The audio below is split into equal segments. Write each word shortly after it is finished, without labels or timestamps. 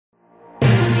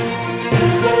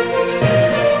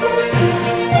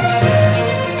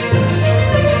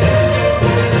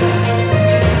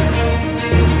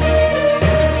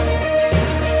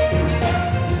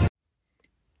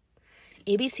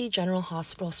ABC General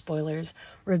Hospital spoilers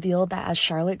revealed that as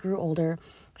Charlotte grew older,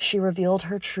 she revealed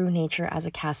her true nature as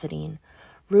a Cassadine.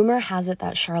 Rumor has it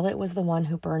that Charlotte was the one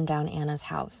who burned down Anna's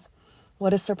house.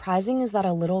 What is surprising is that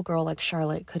a little girl like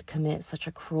Charlotte could commit such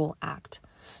a cruel act.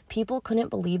 People couldn't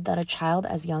believe that a child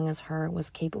as young as her was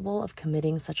capable of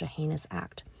committing such a heinous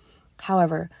act.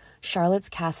 However, Charlotte's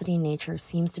Cassadine nature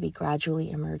seems to be gradually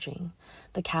emerging.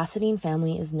 The Cassadine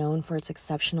family is known for its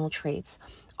exceptional traits,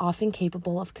 often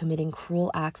capable of committing cruel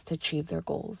acts to achieve their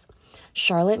goals.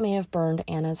 Charlotte may have burned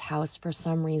Anna's house for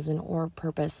some reason or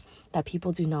purpose that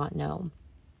people do not know.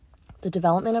 The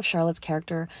development of Charlotte's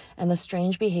character and the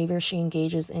strange behavior she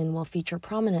engages in will feature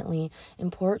prominently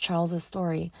in Port Charles's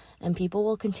story, and people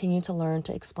will continue to learn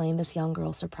to explain this young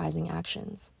girl's surprising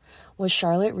actions. Was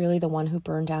Charlotte really the one who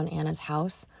burned down Anna's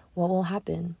house? What will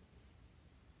happen?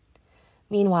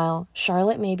 Meanwhile,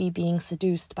 Charlotte may be being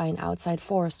seduced by an outside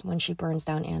force when she burns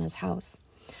down Anna's house.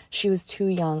 She was too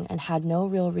young and had no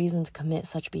real reason to commit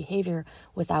such behavior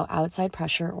without outside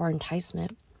pressure or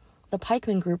enticement. The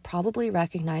Pikeman group probably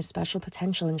recognized special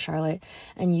potential in Charlotte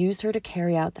and used her to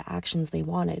carry out the actions they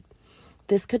wanted.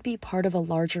 This could be part of a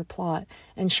larger plot,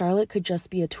 and Charlotte could just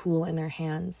be a tool in their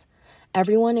hands.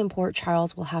 Everyone in Port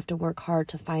Charles will have to work hard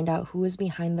to find out who is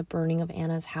behind the burning of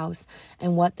Anna's house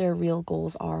and what their real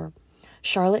goals are.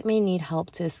 Charlotte may need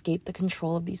help to escape the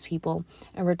control of these people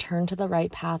and return to the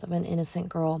right path of an innocent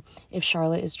girl if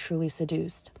Charlotte is truly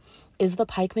seduced. Is the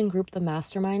Pikeman group the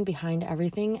mastermind behind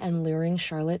everything and luring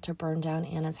Charlotte to burn down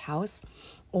Anna's house?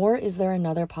 Or is there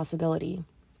another possibility?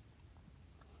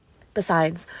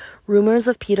 Besides, rumors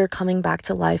of Peter coming back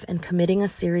to life and committing a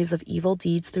series of evil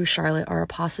deeds through Charlotte are a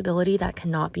possibility that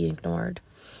cannot be ignored.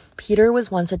 Peter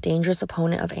was once a dangerous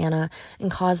opponent of Anna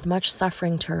and caused much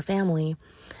suffering to her family.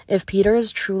 If Peter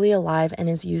is truly alive and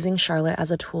is using Charlotte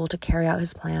as a tool to carry out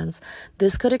his plans,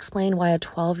 this could explain why a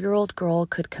 12-year-old girl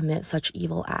could commit such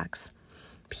evil acts.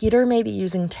 Peter may be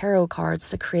using tarot cards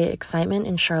to create excitement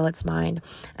in Charlotte's mind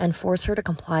and force her to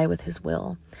comply with his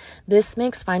will. This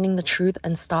makes finding the truth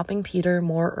and stopping Peter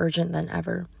more urgent than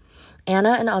ever.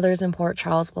 Anna and others in Port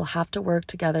Charles will have to work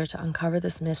together to uncover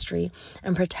this mystery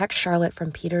and protect Charlotte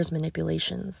from Peter's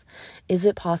manipulations. Is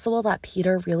it possible that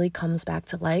Peter really comes back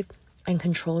to life and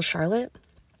controls Charlotte?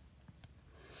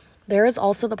 There is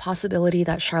also the possibility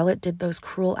that Charlotte did those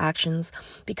cruel actions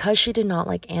because she did not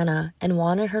like Anna and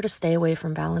wanted her to stay away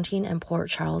from Valentine and Port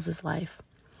Charles's life.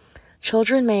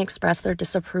 Children may express their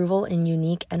disapproval in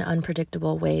unique and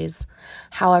unpredictable ways.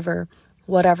 However,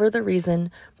 whatever the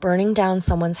reason, burning down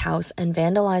someone's house and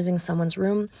vandalizing someone's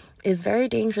room is very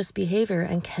dangerous behavior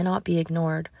and cannot be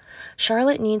ignored.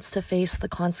 Charlotte needs to face the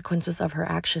consequences of her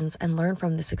actions and learn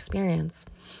from this experience.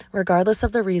 Regardless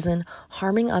of the reason,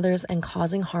 harming others and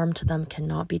causing harm to them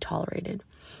cannot be tolerated.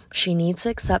 She needs to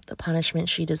accept the punishment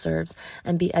she deserves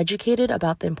and be educated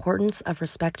about the importance of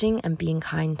respecting and being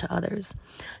kind to others.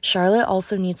 Charlotte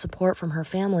also needs support from her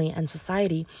family and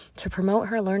society to promote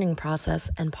her learning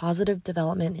process and positive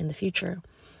development in the future.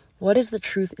 What is the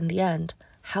truth in the end?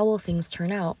 How will things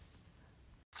turn out?